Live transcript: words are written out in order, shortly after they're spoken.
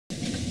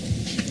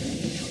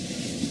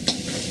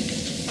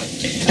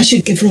I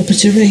should give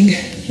Robert a ring.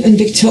 And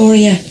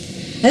Victoria.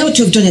 I ought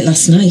to have done it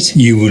last night.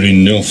 You were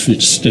in no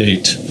fit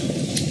state.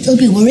 They'll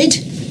be worried.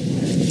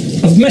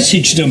 I've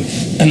messaged them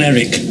and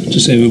Eric to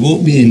say we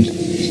won't be in.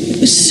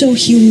 It was so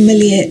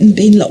humiliating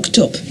being locked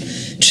up.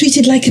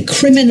 Treated like a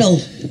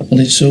criminal. Well,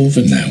 it's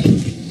over now.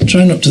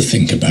 Try not to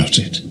think about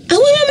it. How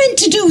am I meant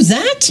to do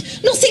that?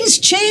 Nothing's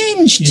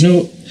changed. You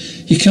know,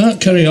 you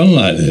can't carry on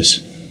like this.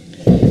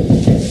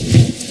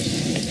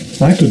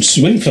 I could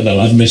swing for the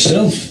lad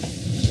myself,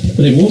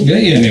 but it won't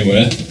get you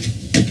anywhere.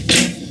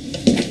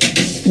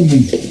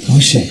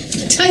 How's she?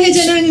 Tired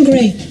and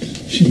angry.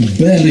 She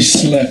barely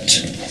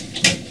slept.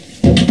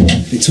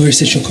 Victoria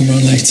said she'll come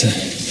round later.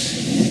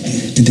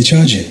 Did they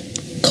charge you?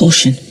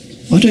 Caution.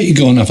 Why don't you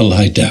go and have a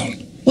lie down?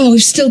 Well,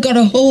 we've still got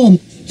a home.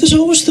 There's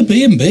always the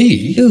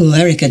B&B. Oh,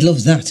 Eric, I'd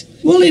love that.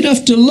 Well, he'd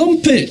have to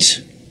lump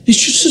it. It's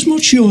just as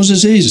much yours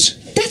as his.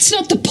 That's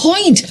not the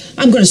point.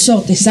 I'm going to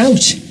sort this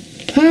out.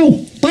 How?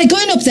 By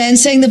going up there and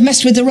saying they've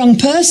messed with the wrong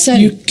person.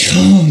 You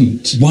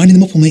can't. Winding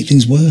them up will make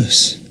things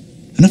worse.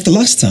 And after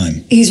last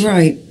time... He's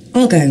right.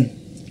 I'll go.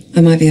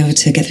 I might be able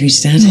to get through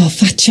to Dad. Oh,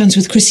 fat chance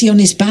with Chrissy on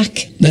his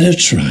back. Let her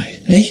try,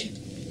 eh?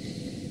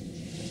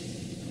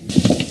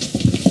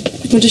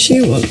 What does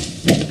she want?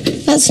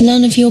 That's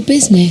none of your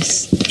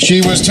business.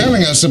 She was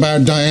telling us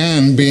about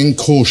Diane being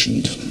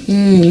cautioned.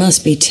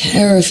 Must be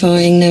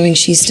terrifying knowing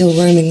she's still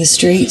roaming the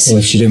streets. Well,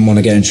 if she didn't want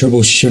to get in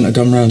trouble, she shouldn't have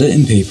gone round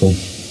hitting people.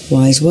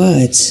 Wise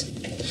words.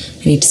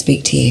 I need to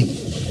speak to you.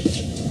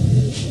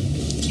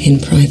 In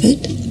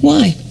private?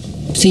 Why?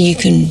 So you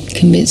can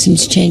convince him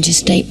to change his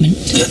statement?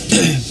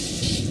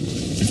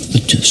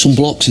 Some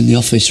blocks in the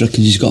office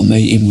reckons he's got a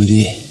meeting with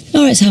you.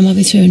 All right, Sam, I'll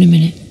be through in a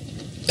minute.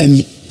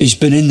 He's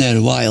been in there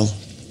a while.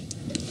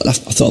 I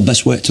thought I'd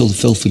best wait till the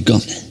filth had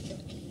gone.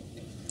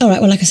 All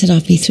right, well, like I said, I'll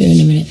be through in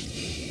a minute.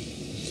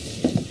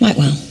 Right,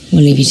 well,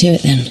 we'll leave you to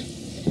it then.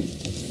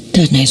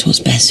 Dad knows what's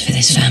best for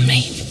this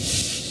family.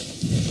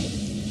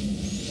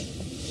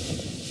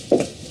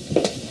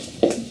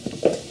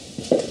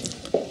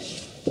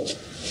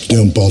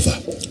 Don't bother.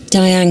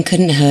 Diane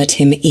couldn't hurt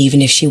him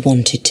even if she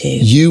wanted to.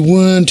 You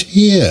weren't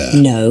here.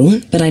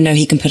 No, but I know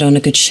he can put on a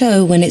good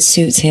show when it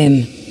suits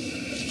him.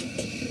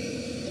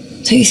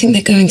 Don't you think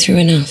they're going through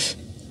enough?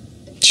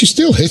 She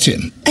still hit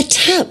him. A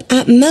tap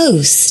at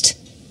most.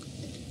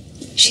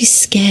 She's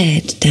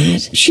scared,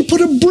 Dad. She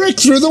put a brick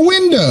through the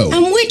window.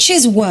 And which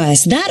is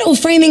worse, that or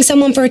framing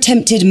someone for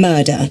attempted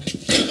murder?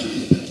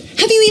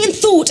 Have you even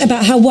thought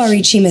about how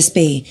worried she must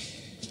be?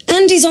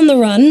 Andy's on the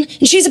run,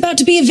 and she's about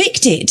to be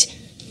evicted.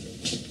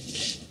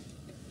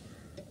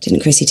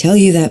 Didn't Chrissy tell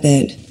you that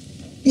bit?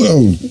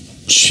 Well,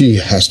 she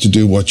has to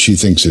do what she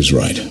thinks is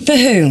right. For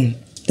whom?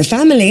 The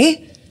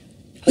family?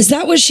 Was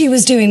that what she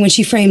was doing when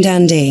she framed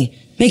Andy?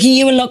 Making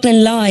you and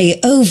Lachlan lie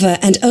over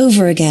and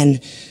over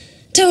again?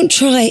 Don't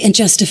try and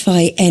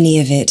justify any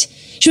of it.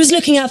 She was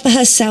looking out for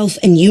herself,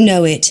 and you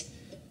know it.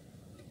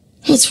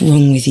 What's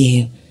wrong with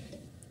you?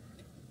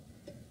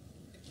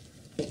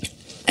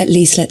 At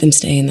least let them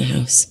stay in the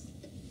house.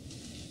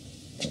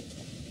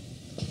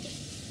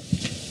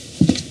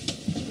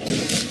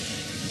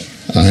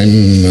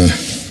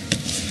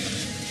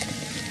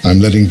 I'm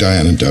letting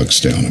Diane and Doug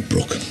stay on at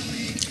Brook.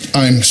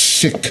 I'm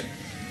sick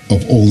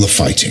of all the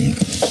fighting.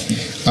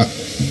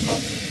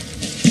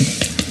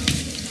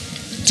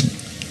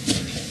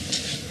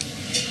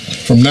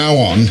 From now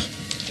on,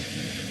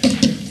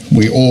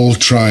 we all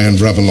try and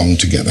rub along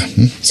together.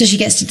 So she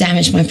gets to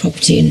damage my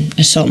property and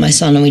assault my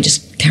son, and we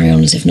just carry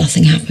on as if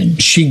nothing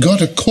happened. She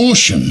got a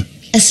caution.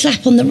 A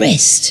slap on the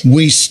wrist.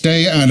 We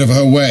stay out of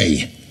her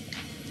way.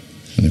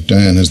 And if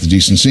Diane has the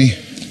decency,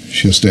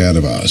 she'll stay out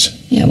of ours.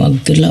 Yeah, well,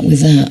 good luck with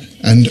that.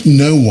 And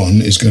no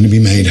one is going to be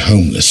made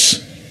homeless,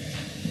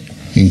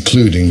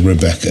 including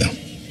Rebecca.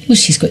 Well,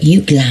 she's got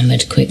you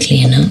glamoured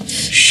quickly enough.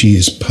 She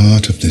is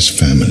part of this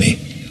family.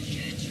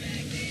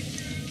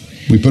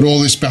 We put all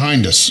this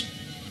behind us.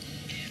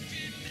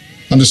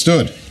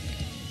 Understood?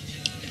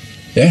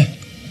 Yeah.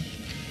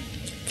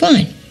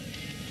 Fine.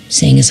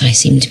 Seeing as I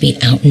seem to be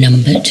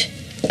outnumbered.